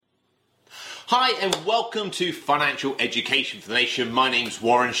Hi and welcome to Financial Education for the Nation. My name's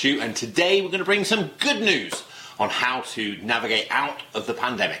Warren Shute and today we're going to bring some good news on how to navigate out of the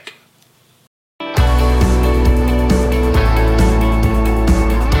pandemic.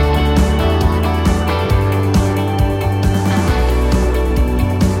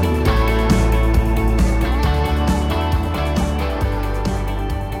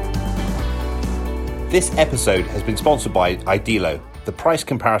 This episode has been sponsored by Idealo, the price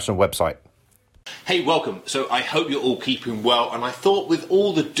comparison website. Hey, welcome. So I hope you're all keeping well, and I thought with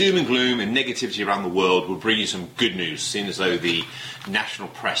all the doom and gloom and negativity around the world, we'll bring you some good news, seeing as though the national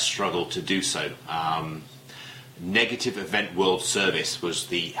press struggled to do so. Negative Event World Service was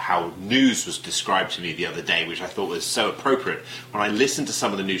how news was described to me the other day, which I thought was so appropriate. When I listen to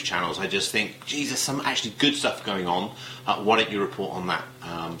some of the news channels, I just think, geez, there's some actually good stuff going on. Why don't you report on that?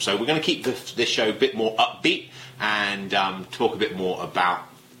 So we're going to keep this show a bit more upbeat and talk a bit more about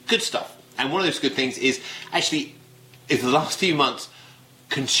good stuff. And one of those good things is actually, in the last few months,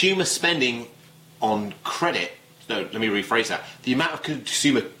 consumer spending on credit, no, let me rephrase that, the amount of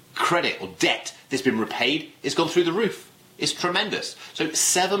consumer credit or debt that's been repaid has gone through the roof. It's tremendous. So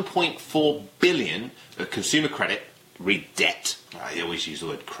 7.4 billion of consumer credit, read debt, I always use the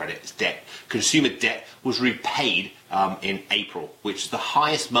word credit, it's debt, consumer debt was repaid in April, which is the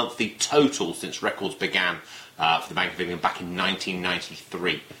highest monthly total since records began for the Bank of England back in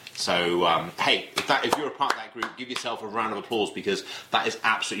 1993. So, hey, if you're a part of that group, give yourself a round of applause because that is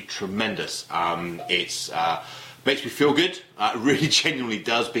absolutely tremendous. It's makes me feel good. It really genuinely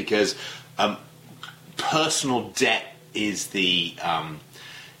does because personal debt is the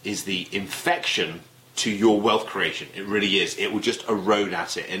infection to your wealth creation. It really is. It will just erode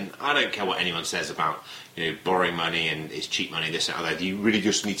at it. And I don't care what anyone says about borrowing money and it's cheap money, this and that. You really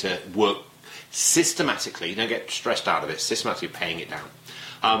just need to work systematically. Don't get stressed out of it. Systematically paying it down.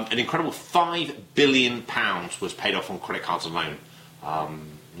 An incredible £5 billion was paid off on credit cards alone.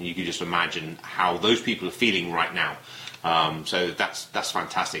 You can just imagine how those people are feeling right now. So that's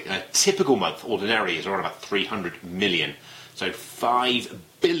fantastic. And a typical month, ordinarily, is around about 300 million. So 5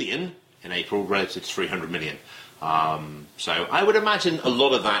 billion in April relative to 300 million. So I would imagine a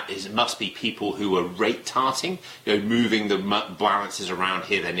lot of that must be people who are rate tarting, moving the balances around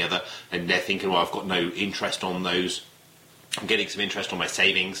here, then the other, and they're thinking, well, I've got no interest on those. I'm getting some interest on my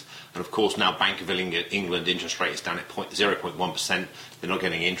savings, and of course now Bank of England interest rate is down at 0.1%. They're not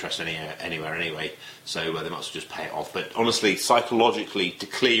getting interest anywhere anyway, so they might as well just pay it off. But honestly, psychologically, to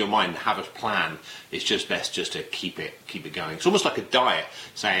clear your mind and have a plan, it's just best just to keep it going. It's almost like a diet,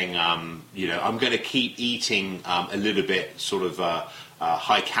 saying, I'm going to keep eating a little bit sort of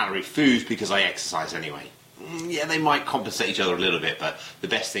high-calorie foods because I exercise anyway. Yeah, they might compensate each other a little bit, but the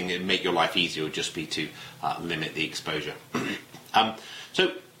best thing to make your life easier would just be to limit the exposure.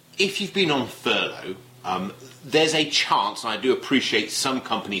 So if you've been on furlough, there's a chance, and I do appreciate some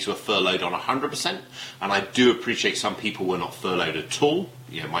companies were furloughed on 100%, and I do appreciate some people were not furloughed at all.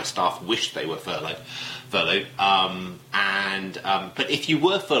 My staff wished they were furloughed. But if you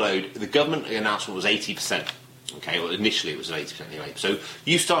were furloughed, the government announcement was 80%. Okay, well, initially it was 80% anyway. So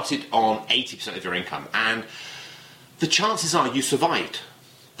you started on 80% of your income, and the chances are you survived.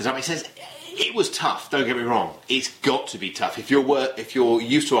 Does that make sense? It was tough, don't get me wrong. It's got to be tough. If you're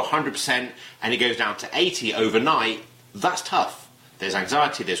used to 100% and it goes down to 80 overnight, that's tough. There's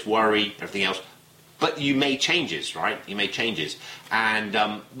anxiety, there's worry, everything else. But you made changes, right? You made changes.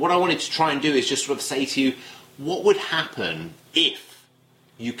 And what I wanted to try and do is just sort of say to you, what would happen if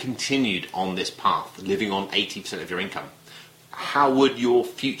you continued on this path, living on 80% of your income? How would your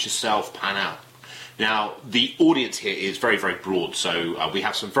future self pan out? Now, the audience here is very, very broad. So we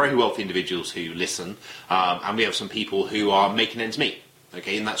have some very wealthy individuals who listen, and we have some people who are making ends meet.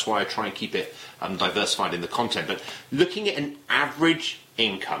 Okay, and that's why I try and keep it diversified in the content. But looking at an average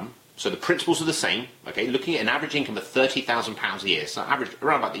income, so the principles are the same. Okay, looking at an average income of £30,000 a year, so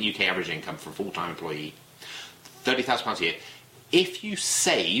around about the UK average income for a full-time employee, £30,000 a year. If you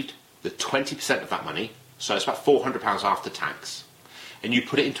saved the 20% of that money, so it's about £400 after tax, and you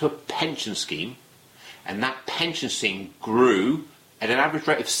put it into a pension scheme, and that pension scheme grew at an average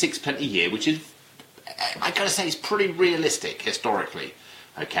rate of 6p a year, which is, I gotta say, is pretty realistic historically.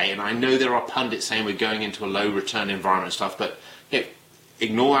 Okay, and I know there are pundits saying we're going into a low return environment and stuff, but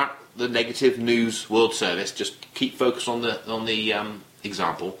ignore that, the negative news world service. Just keep focused on the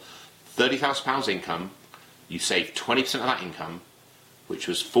example. £30,000 income. You save 20% of that income, which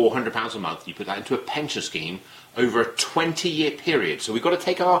was £400 a month. You put that into a pension scheme over a 20-year period. So we've got to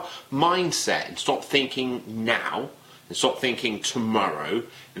take our mindset and stop thinking now and stop thinking tomorrow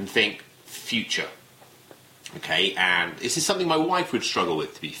and think future. Okay, and this is something my wife would struggle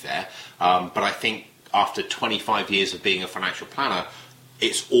with, to be fair. But I think after 25 years of being a financial planner,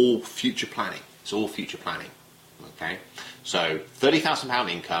 it's all future planning. It's all future planning. Okay, so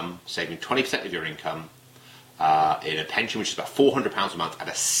 £30,000 income, saving 20% of your income in a pension, which is about £400 a month at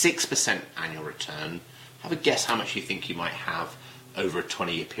a 6% annual return. Have a guess how much you think you might have over a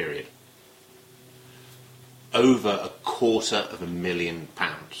 20-year period. Over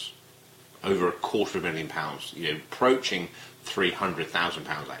 £250,000. Over £250,000, approaching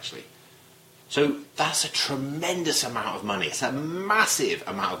 £300,000 actually. So that's a tremendous amount of money. It's a massive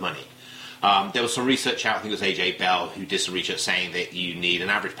amount of money. There was some research out, I think it was AJ Bell, who did some research saying that you need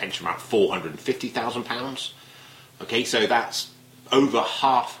an average pension of about £450,000. Okay, so that's over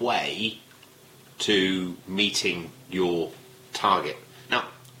halfway to meeting your target. Now,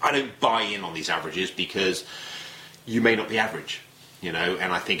 I don't buy in on these averages because you may not be average. And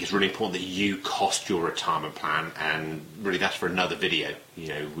I think it's really important that you cost your retirement plan, and really that's for another video,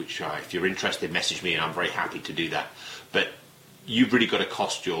 which if you're interested, message me and I'm very happy to do that. But you've really got to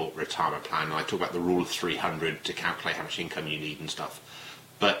cost your retirement plan, and I talk about the rule of 300 to calculate how much income you need and stuff.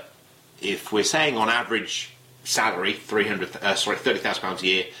 But if we're saying on average salary, £30,000 a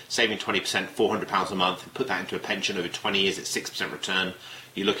year, saving 20%, £400 a month, and put that into a pension over 20 years at 6% return,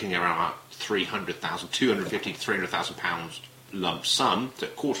 you're looking around about £250,000 to £300,000 lump sum, so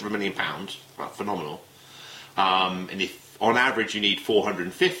 £250,000, well, phenomenal. And if on average you need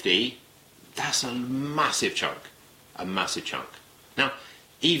 450, that's a massive chunk. Now,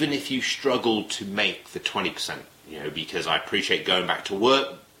 even if you struggle to make the 20%, because I appreciate going back to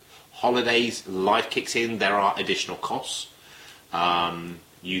work, holidays, life kicks in, there are additional costs.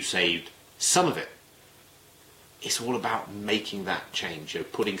 You saved some of it. It's all about making that change,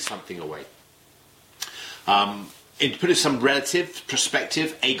 putting something away. To put it in some relative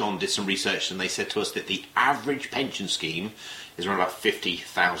perspective, Aegon did some research and they said to us that the average pension scheme is around about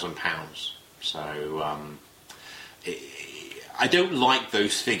 £50,000. So I don't like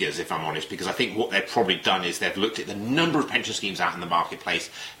those figures, if I'm honest, because I think what they've probably done is they've looked at the number of pension schemes out in the marketplace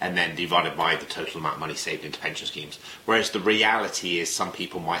and then divided by the total amount of money saved into pension schemes. Whereas the reality is some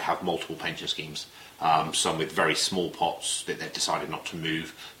people might have multiple pension schemes. Some with very small pots that they've decided not to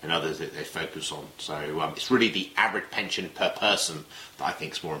move, and others that they focus on. So it's really the average pension per person that I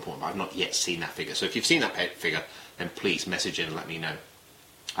think is more important. But I've not yet seen that figure. So if you've seen that figure, then please message in and let me know.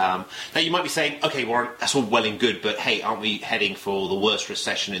 Now you might be saying, okay, Warren, that's all well and good, but hey, aren't we heading for the worst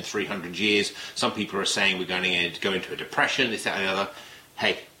recession in 300 years? Some people are saying we're going to go into a depression, this, that, and the other.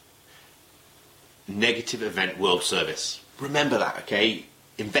 Hey, negative event world service. Remember that, okay?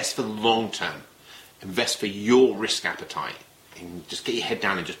 Invest for the long term. Invest for your risk appetite, and just get your head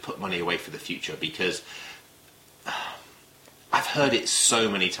down and just put money away for the future, because I've heard it so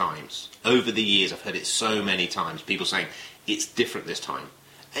many times. Over the years, I've heard it so many times. People saying, it's different this time.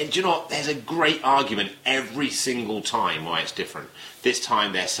 And do you know what? There's a great argument every single time why it's different. This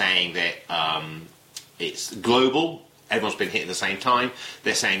time they're saying that it's global. Everyone's been hit at the same time.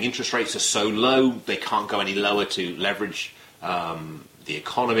 They're saying interest rates are so low, they can't go any lower to leverage the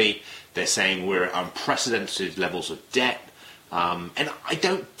economy. They're saying we're at unprecedented levels of debt. And I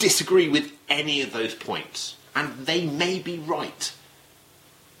don't disagree with any of those points. And they may be right,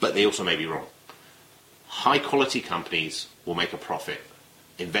 but they also may be wrong. High quality companies will make a profit,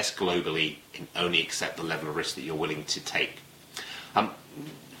 invest globally, and only accept the level of risk that you're willing to take.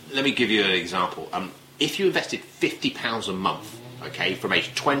 Let me give you an example. If you invested £50 a month, okay, from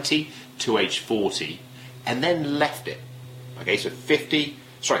age 20 to age 40, and then left it, okay, so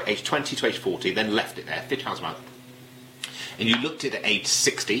age 20 to age 40, then left it there, £50 a month, and you looked at age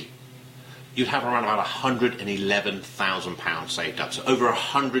 60, you'd have around about £111,000 saved up. So over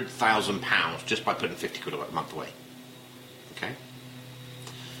 £100,000 just by putting 50 quid a month away. Okay?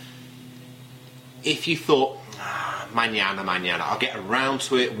 If you thought, mañana, I'll get around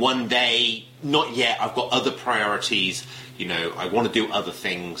to it one day, not yet, I've got other priorities, I want to do other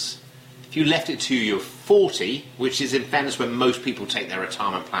things. If you left it to your 40, which is in fairness when most people take their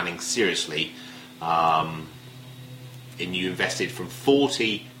retirement planning seriously, and you invested from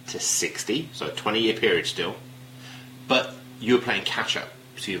 40 to 60, so a 20-year period still, but you were playing catch-up,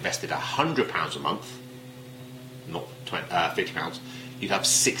 so you invested £100 a month, not £50, you'd have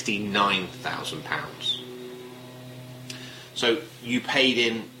 £69,000. So you paid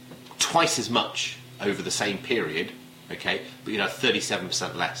in twice as much over the same period, okay, but you'd have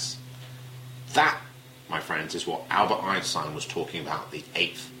 37% less. That, my friends, is what Albert Einstein was talking about, the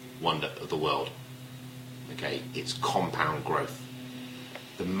eighth wonder of the world. Okay, it's compound growth.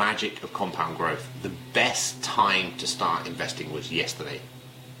 The magic of compound growth. The best time to start investing was yesterday.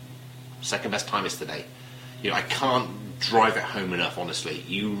 Second best time is today. I can't drive it home enough, honestly.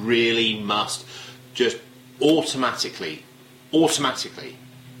 You really must just automatically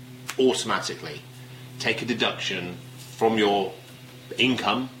take a deduction from your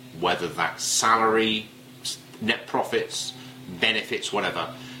income, whether that's salary, net profits, benefits,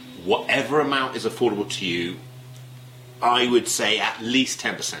 whatever amount is affordable to you. I would say at least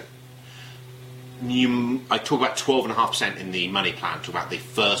 10%. I talk about 12.5% in the money plan, talk about the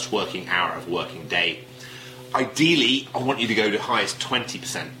first working hour of working day. Ideally, I want you to go to highest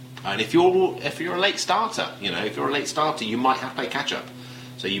 20%. And if you're a late starter, you might have to play catch up.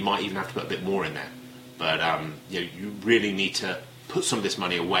 So you might even have to put a bit more in there. But you really need to put some of this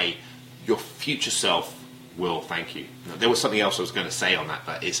money away. Your future self will thank you. Now, there was something else I was going to say on that,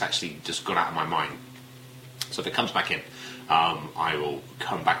 but it's actually just got out of my mind. So if it comes back in, I will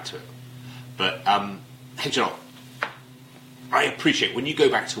come back to it. But hey, John, I appreciate when you go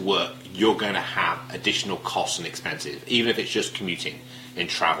back to work, you're going to have additional costs and expenses, even if it's just commuting and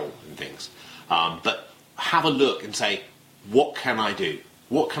travel and things. But have a look and say, what can I do?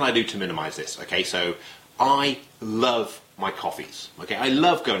 What can I do to minimize this? Okay, so I love my coffees. Okay, I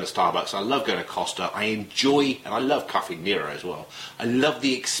love going to Starbucks. I love going to Costa. I enjoy, and I love Caffè Nero as well. I love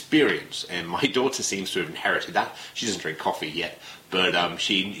the experience, and my daughter seems to have inherited that. She doesn't drink coffee yet, but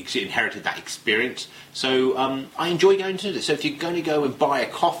she inherited that experience. So I enjoy going to this. So if you're going to go and buy a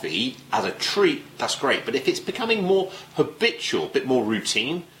coffee as a treat, that's great. But if it's becoming more habitual, a bit more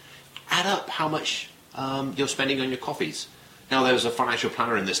routine, add up how much you're spending on your coffees. Now, there was a financial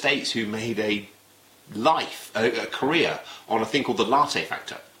planner in the States who made a career on a thing called the latte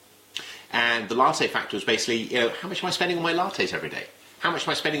factor. And the latte factor was basically, how much am I spending on my lattes every day? How much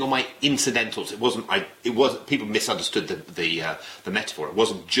am I spending on my incidentals? It wasn't people misunderstood the metaphor. It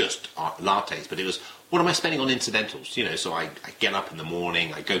wasn't just lattes, but it was, what am I spending on incidentals? So I get up in the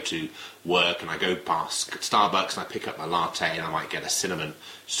morning, I go to work, and I go past Starbucks, and I pick up my latte, and I might get a cinnamon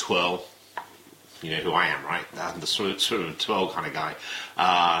swirl. You know who I am, right? I'm the sort of 12 kind of guy.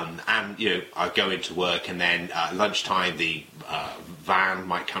 And, I go into work, and then lunchtime the van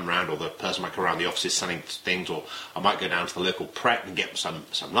might come around, or the person might come around the office selling things, or I might go down to the local prep and get some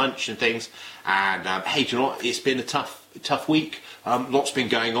lunch and things. And, hey, do you know what? It's been a tough week. Lots been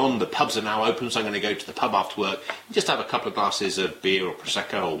going on. The pubs are now open, so I'm going to go to the pub after work and just have a couple of glasses of beer or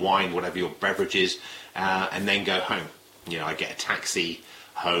Prosecco or wine, whatever your beverage is, and then go home. I get a taxi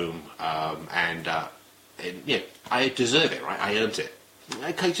home, and I deserve it, right? I earned it.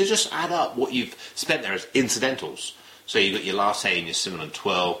 Okay, so just add up what you've spent there as incidentals. So you've got your latte and your cinnamon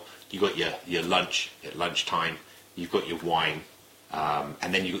twirl, you've got your lunch at lunchtime, you've got your wine,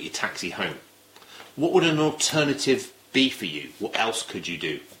 and then you've got your taxi home. What would an alternative be for you? What else could you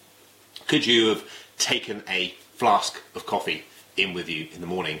do? Could you have taken a flask of coffee in with you in the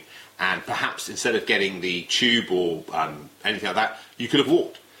morning, and perhaps instead of getting the tube or anything like that, you could have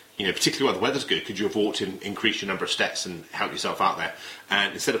walked? Particularly while the weather's good, could you have walked and increased your number of steps and help yourself out there?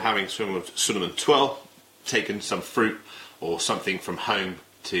 And instead of having cinnamon twirl, taken some fruit or something from home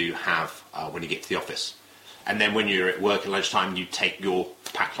to have when you get to the office. And then when you're at work at lunchtime, you take your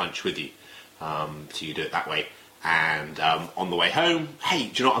packed lunch with you. So you do it that way. And on the way home, hey,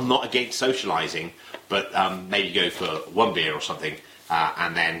 do you know what? I'm not against socialising, but maybe go for one beer or something,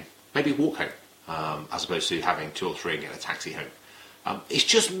 and then maybe walk home, as opposed to having two or three and get a taxi home. It's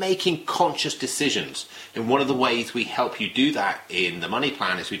just making conscious decisions. And one of the ways we help you do that in the money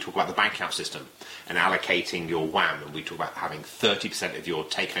plan is we talk about the bank account system and allocating your WAM. And we talk about having 30% of your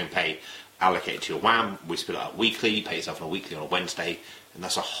take-home pay allocated to your WAM. We split it up weekly, you pay yourself on a weekly on a Wednesday. And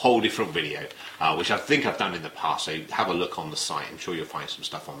that's a whole different video, which I think I've done in the past. So have a look on the site. I'm sure you'll find some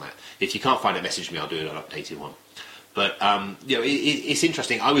stuff on that. If you can't find it, message me. I'll do an updated one. But, it's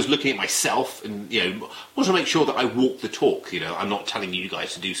interesting. I was looking at myself and, want to make sure that I walk the talk. I'm not telling you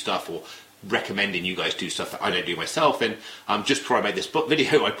guys to do stuff or recommending you guys do stuff that I don't do myself. And just before I made this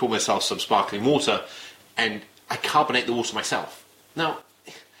video, I poured myself some sparkling water and I carbonate the water myself. Now,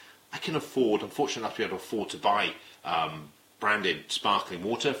 I can afford, unfortunately enough to be able to afford to buy branded sparkling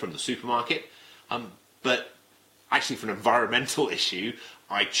water from the supermarket. But actually, for an environmental issue,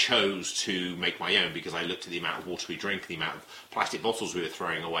 I chose to make my own because I looked at the amount of water we drink, the amount of plastic bottles we were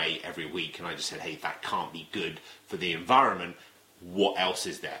throwing away every week, and I just said, hey, that can't be good for the environment. What else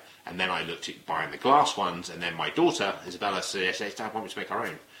is there? And then I looked at buying the glass ones, and then my daughter, Isabella, said, Dad, why don't we make our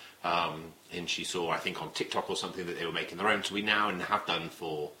own? And she saw, I think, on TikTok or something that they were making their own. So we now and have done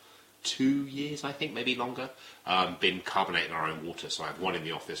for 2 years, I think, maybe longer, been carbonating our own water. So I have one in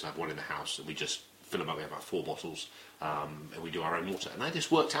the office, and I have one in the house, and we just fill them up. We have about 4 bottles, and we do our own water. And I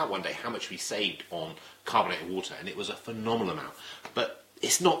just worked out one day how much we saved on carbonated water, and it was a phenomenal amount. But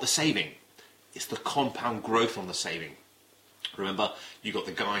it's not the saving. it's the compound growth on the saving. Remember, you've got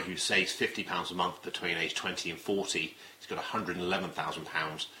the guy who saves £50 a month between age 20 and 40, he's got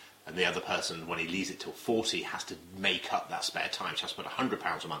 £111,000, and the other person, when he leaves it till 40, has to make up that spare time. He has to put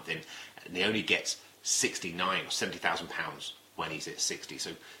 £100 a month in, and he only gets 69 or £70,000 when he's at 60,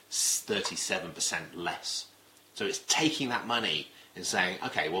 so 37% less. So it's taking that money and saying,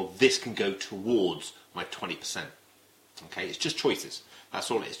 okay, well, this can go towards my 20%. Okay, it's just choices.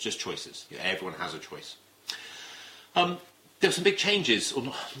 That's all it is, just choices. Everyone has a choice. There were some big changes, or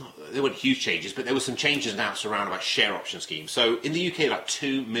they weren't huge changes, but there were some changes announced around about share option schemes. So in the UK, about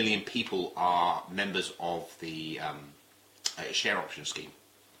 2 million people are members of the share option scheme.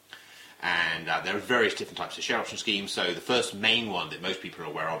 And there are various different types of share option schemes. So the first main one that most people are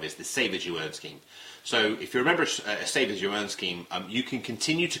aware of is the Save As You Earn scheme. So if you're a member of a Save As You Earn scheme, you can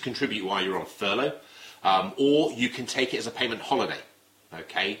continue to contribute while you're on furlough, or you can take it as a payment holiday,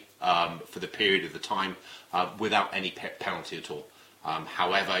 okay, for the period of the time without any penalty at all.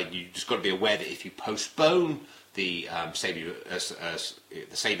 However, you just got to be aware that if you postpone the Save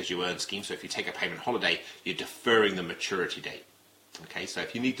As You Earn scheme, so if you take a payment holiday, you're deferring the maturity date. Okay, so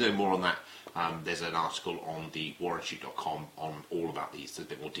if you need to know more on that, there's an article on the warrensheet.com on all about these. There's a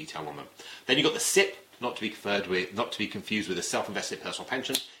bit more detail on them. Then you've got the SIP, not to be confused with a self-invested personal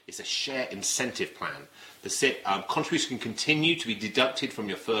pension. It's a share incentive plan. The SIP contributions can continue to be deducted from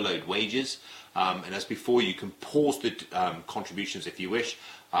your furloughed wages, and as before, you can pause the contributions if you wish,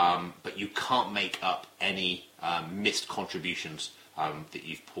 but you can't make up any missed contributions that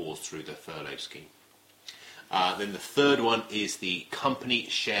you've paused through the furlough scheme. Then the third one is the company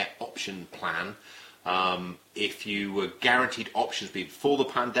share option plan. If you were guaranteed options before the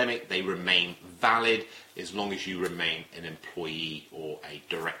pandemic, they remain valid as long as you remain an employee or a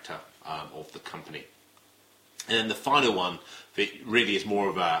director of the company. And then the final one that really is more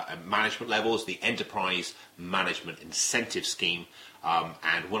of a management level is the Enterprise Management Incentive Scheme.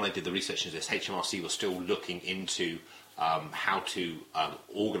 And when I did the research into this, HMRC was still looking into how to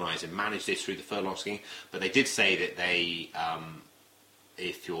organise and manage this through the furlough scheme, but they did say that they,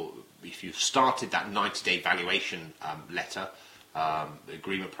 if you've started that 90-day valuation letter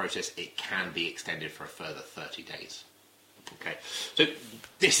agreement process, it can be extended for a further 30 days. Okay, so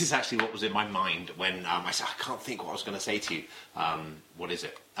this is actually what was in my mind when I said I can't think what I was going to say to you. What is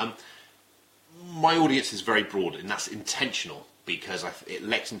it? My audience is very broad, and that's intentional. Because at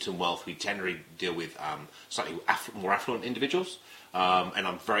Lexington Wealth, we generally deal with slightly more affluent individuals, and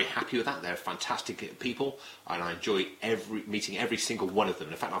I'm very happy with that. They're fantastic people, and I enjoy meeting every single one of them.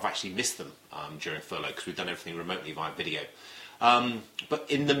 In fact, I've actually missed them during furlough because we've done everything remotely via video. But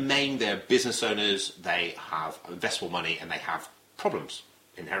in the main, they're business owners, they have investable money, and they have problems.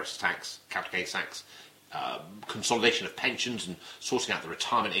 Inheritance tax, capital gains tax, consolidation of pensions, and sorting out the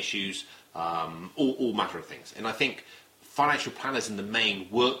retirement issues, all matter of things. And I think financial planners in the main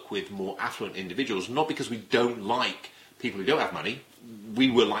work with more affluent individuals, not because we don't like people who don't have money.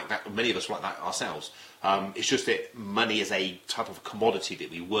 We were like that, many of us were like that ourselves. It's just that money is a type of commodity that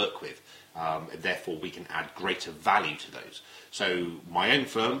we work with, and therefore we can add greater value to those. So my own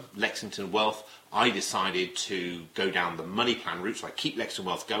firm, Lexington Wealth, I decided to go down the money plan route. So I keep Lexington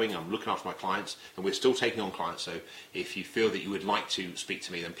Wealth going. I'm looking after my clients, and we're still taking on clients. So if you feel that you would like to speak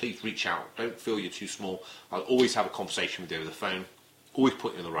to me, then please reach out. Don't feel you're too small. I'll always have a conversation with you over the phone. Always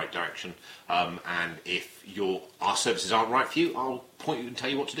point you in the right direction. And if our services aren't right for you, I'll point you and tell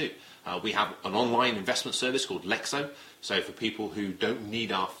you what to do. We have an online investment service called Lexo. So for people who don't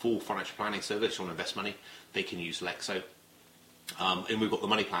need our full financial planning service or invest money, they can use Lexo. And we've got the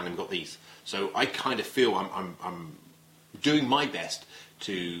money plan and we've got these. So I kind of feel I'm doing my best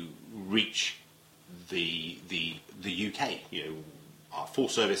to reach the UK. Our full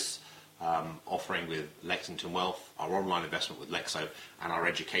service offering with Lexington Wealth, our online investment with Lexo, and our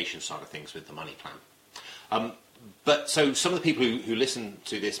education side of things with the money plan. But so some of the people who listen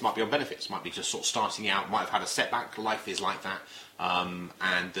to this might be on benefits, might be just sort of starting out, might have had a setback. Life is like that.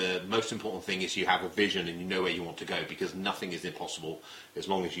 And the most important thing is you have a vision and you know where you want to go, because nothing is impossible as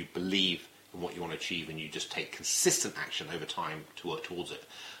long as you believe in what you want to achieve and you just take consistent action over time to work towards it.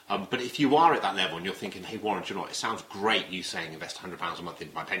 But if you are at that level and you're thinking, hey Warren, do you know what, it sounds great you saying invest £100 a month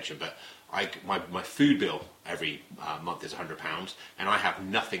into my pension, but my food bill every month is £100 and I have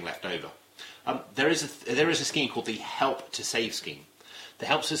nothing left over. There is a scheme called the Help to Save scheme. The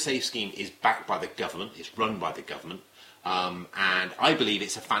Help to Save scheme is backed by the government, it's run by the government, and I believe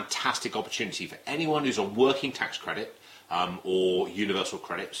it's a fantastic opportunity for anyone who's on working tax credit or universal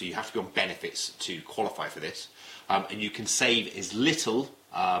credit, so you have to be on benefits to qualify for this, and you can save as little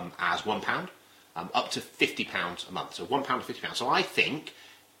as £1 up to £50 a month, so £1 to £50. So I think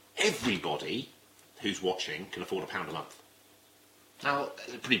everybody who's watching can afford £1 a month. Now,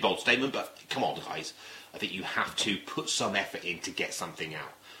 a pretty bold statement, but come on, guys. I think you have to put some effort in to get something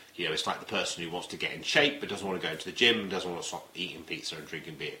out. You know, it's like the person who wants to get in shape but doesn't want to go to the gym, doesn't want to stop eating pizza and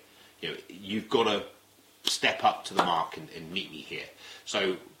drinking beer. You know, you've got to step up to the mark and meet me here.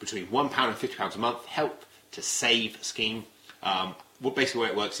 So between £1 and £50 a month, Help to Save scheme. Basically the way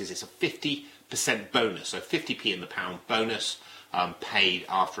it works is it's a 50% bonus, so 50p in the pound bonus paid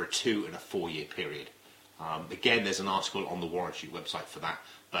after a 2 and a 4 year period. Again, there's an article on the Warren Street website for that,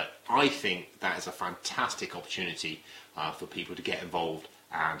 but I think that is a fantastic opportunity for people to get involved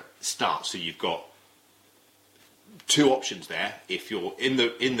and start. So you've got two options there. If you're in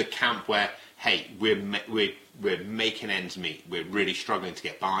the camp where, hey, we're making ends meet, we're really struggling to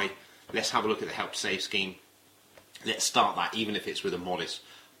get by, let's have a look at the Help to Save scheme. Let's start that, even if it's with a modest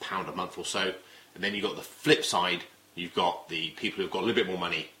 £1 a month or so. And then you've got the flip side. You've got the people who've got a little bit more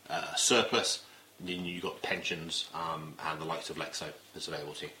money, surplus. And then you've got pensions and the likes of Lexo that's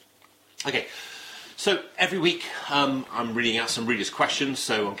available to you. Okay, so every week I'm reading out some readers' questions,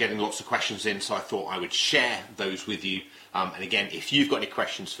 so I'm getting lots of questions in, so I thought I would share those with you. And again, if you've got any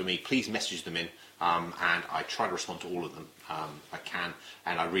questions for me, please message them in, and I try to respond to all of them if I can,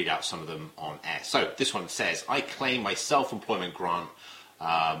 and I read out some of them on air. So this one says, I claim my self-employment grant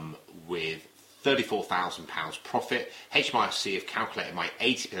with £34,000 profit. HMRC have calculated my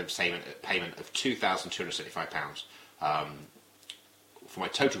 80% payment of £2,275 for my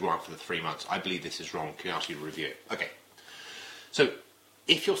total grant for the 3 months. I believe this is wrong. Can I ask you to review it? Okay. So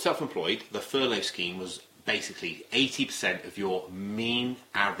if you're self-employed, the furlough scheme was basically 80% of your mean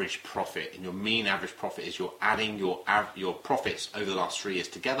average profit. And your mean average profit is you're adding your profits over the last 3 years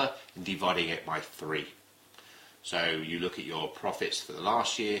together and dividing it by 3. So you look at your profits for the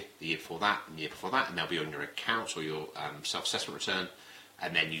last year, the year before that, and the year before that, and they'll be on your accounts or your self-assessment return,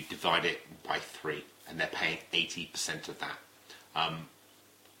 and then you divide it by 3, and they're paying 80% of that.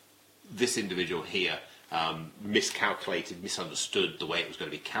 This individual here miscalculated, misunderstood the way it was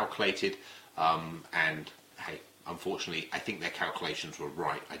going to be calculated, and hey, unfortunately, I think their calculations were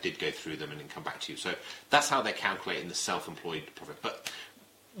right. I did go through them and then come back to you. So that's how they're calculating the self-employed profit. But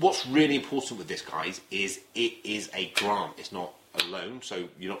what's really important with this, guys, is it is a grant. It's not a loan, so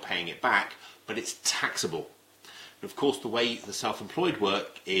you're not paying it back, but it's taxable. And of course, the way the self-employed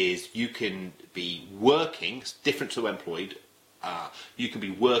work is you can be working, it's different to employed, you can be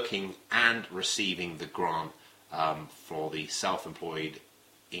working and receiving the grant for the self-employed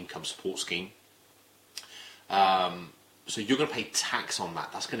income support scheme. So you're going to pay tax on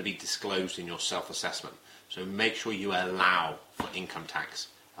that. That's going to be disclosed in your self-assessment. So make sure you allow for income tax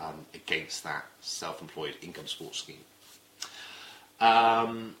against that self-employed income support scheme.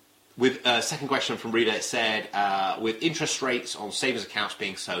 With a second question from Rita, it said, with interest rates on savings accounts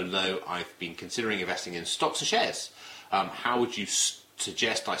being so low, I've been considering investing in stocks and shares. How would you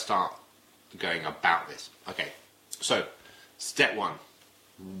suggest I start going about this? Okay, so step one,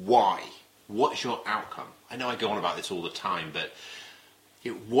 why? What's your outcome? I know I go on about this all the time, but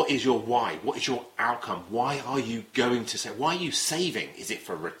what is your why? What is your outcome? Why are you going to say? Why are you saving? Is it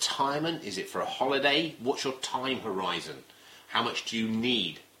for retirement? Is it for a holiday? What's your time horizon? How much do you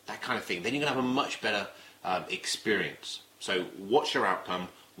need? That kind of thing. Then you're going to have a much better experience. So what's your outcome?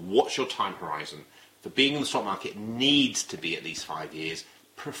 What's your time horizon? For being in the stock market, it needs to be at least 5 years,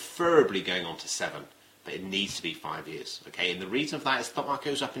 preferably going on to 7, but it needs to be 5 years. Okay, and the reason for that is the stock market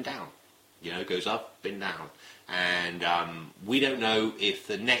goes up and down. You know, it goes up and down. And we don't know if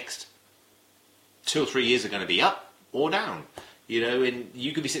the next 2 or 3 years are going to be up or down. You know, and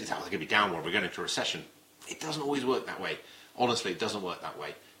you could be sitting there, oh, they're going to be down while we're going into a recession. It doesn't always work that way. Honestly, it doesn't work that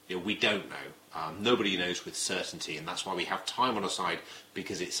way. You know, we don't know. Nobody knows with certainty, and that's why we have time on our side,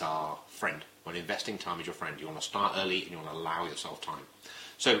 because it's our friend. When investing, time is your friend. You want to start early and you want to allow yourself time.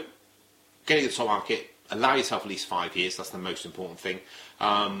 So, getting the stock market, allow yourself at least 5 years. That's the most important thing.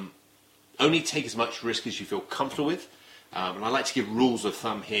 Only take as much risk as you feel comfortable with. And I like to give rules of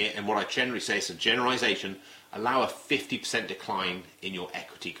thumb here, and what I generally say is a generalization, allow a 50% decline in your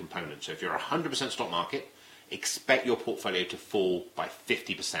equity component. So if you're 100% stock market, expect your portfolio to fall by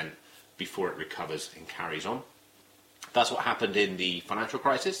 50% before it recovers and carries on. That's what happened in the financial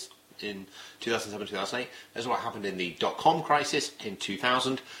crisis in 2007, 2008. That's what happened in the dot-com crisis in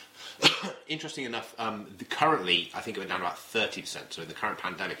 2000. Interesting enough, currently, I think it went down about 30%. So in the current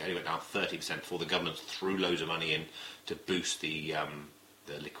pandemic, it only went down 30% before the government threw loads of money in to boost the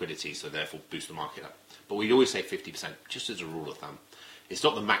liquidity, so therefore boost the market up. But we always say 50%, just as a rule of thumb. It's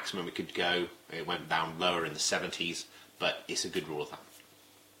not the maximum it could go. It went down lower in the 70s, but it's a good rule of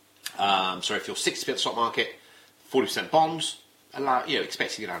thumb. So if you're 60% stock market, 40% bonds,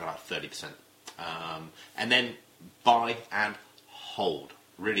 expect to get down about 30%. And then buy and hold.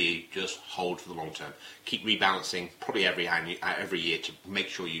 Really just hold for the long term. Keep rebalancing probably every year to make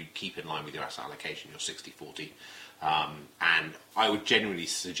sure you keep in line with your asset allocation, your 60-40. And I would genuinely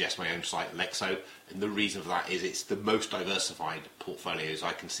suggest my own site, Lexo, and the reason for that is it's the most diversified portfolios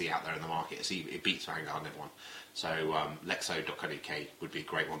I can see out there in the market. It beats Vanguard and everyone. So Lexo.co.uk would be a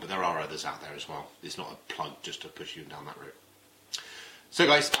great one, but there are others out there as well. It's not a plug just to push you down that route. So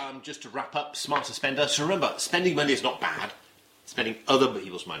guys, just to wrap up, smarter spender. So remember, spending money is not bad. Spending other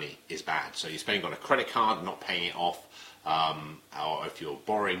people's money is bad. So you're spending on a credit card and not paying it off, or if you're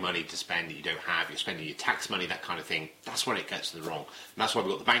borrowing money to spend that you don't have, you're spending your tax money, that kind of thing. That's when it gets to the wrong. And that's why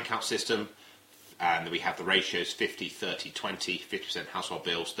we've got the bank out system, and we have the ratios 50, 30, 20, 50% household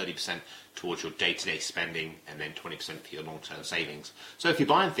bills, 30% towards your day-to-day spending, and then 20% for your long-term savings. So if you're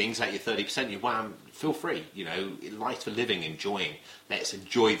buying things at your 30%, you wham, feel free. You know, life for living, enjoying. Let's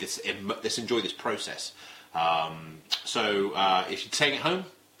enjoy this. Let's enjoy this process. So if you're staying at home,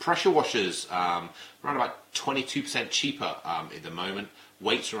 pressure washers around about 22% cheaper at the moment.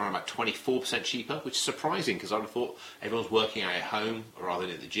 Weights are around about 24% cheaper, which is surprising because I would have thought everyone's working out at home rather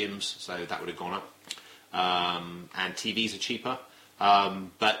than at the gyms, so that would have gone up. And TVs are cheaper.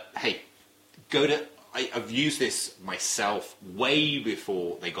 But hey, I've used this myself way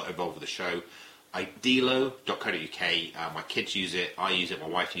before they got involved with the show. Idealo.co.uk, my kids use it, I use it, my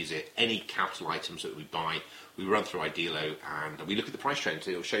wife uses it. Any capital items that we buy, we run through Idealo and we look at the price trend.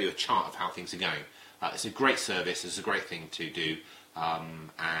 So it'll show you a chart of how things are going. It's a great service, it's a great thing to do,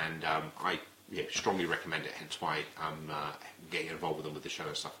 and I strongly recommend it, hence why I'm getting involved with them with the show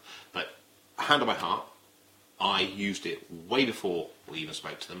and stuff. But hand on my heart, I used it way before we even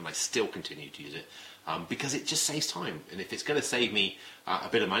spoke to them, and I still continue to use it because it just saves time. And if it's going to save me a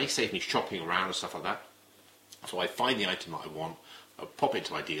bit of money, save me shopping around and stuff like that, so I find the item that I want, I pop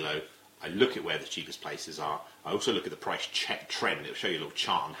into Idealo, I look at where the cheapest places are, I also look at the price trend, it'll show you a little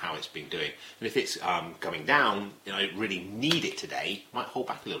chart on how it's been doing. And if it's coming down, and I really need it today, I might hold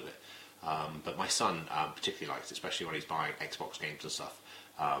back a little bit. But my son particularly likes it, especially when he's buying Xbox games and stuff,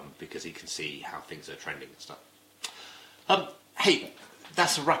 because he can see how things are trending and stuff. Hey,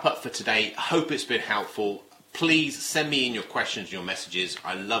 that's a wrap up for today. I hope it's been helpful. Please send me in your questions, your messages.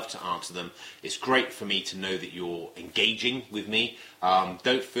 I love to answer them. It's great for me to know that you're engaging with me.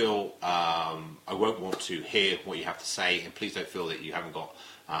 Don't feel I won't want to hear what you have to say, and please don't feel that you haven't got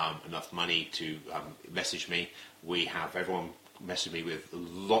enough money to message me. We have everyone message me with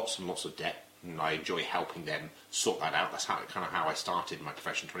lots and lots of debt, and I enjoy helping them sort that out. That's kind of how I started my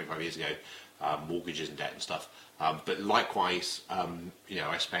profession 25 years ago, mortgages and debt and stuff. But likewise,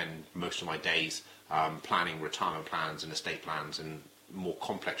 I spend most of my days planning retirement plans and estate plans and more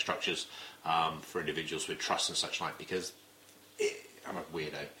complex structures for individuals with trusts and such like, because I'm a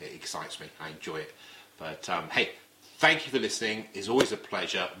weirdo. It excites me. I enjoy it. But hey, thank you for listening. It's always a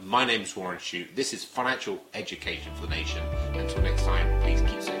pleasure. My name is Warren Shute. This is Financial Education for the Nation. Until next time.